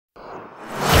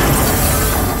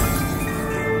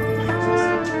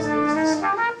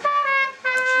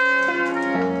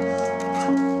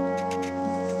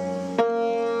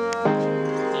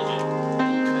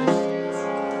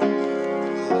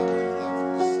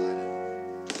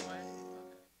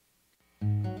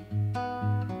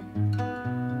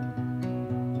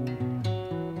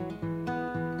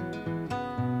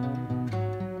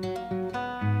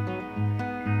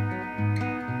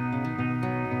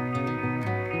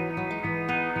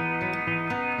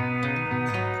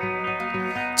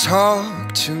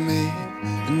Talk to me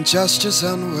in gestures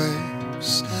and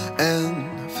waves,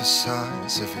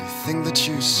 emphasize everything that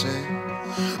you say.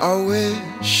 I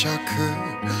wish I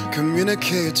could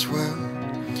communicate well.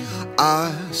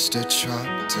 I stay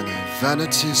trapped in a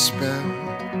vanity spell.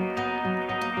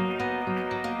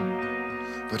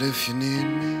 But if you need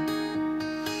me,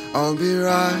 I'll be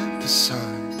right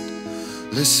beside,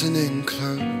 listening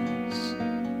close.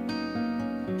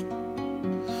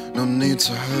 No need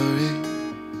to hurry,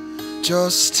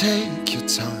 just take your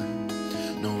time.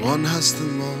 No one has the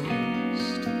most.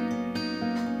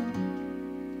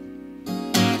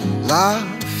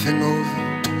 Laughing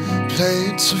over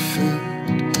plates of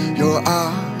food, your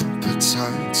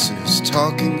appetite is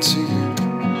talking to you.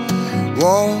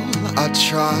 While I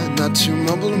try not to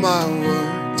mumble my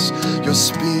words, you're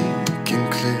speaking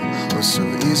clear, or so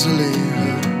easily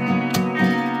heard.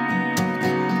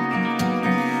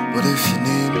 But if you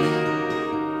need me,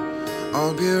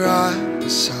 I'll be right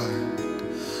beside,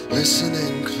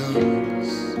 listening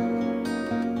close.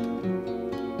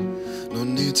 No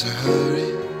need to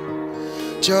hurry,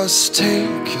 just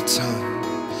take your time.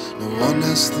 No one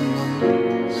has the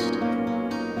most.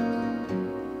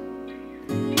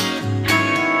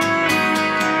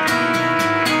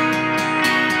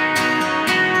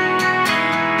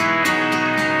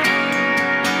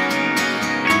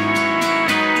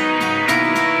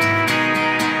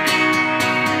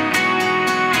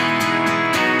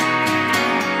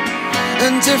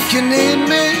 And if you need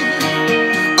me,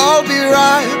 I'll be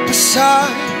right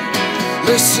beside,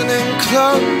 listening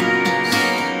close.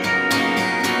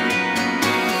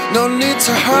 No need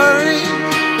to hurry,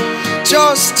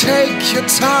 just take your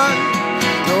time.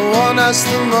 No one has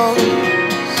the most.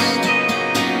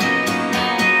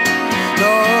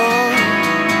 No.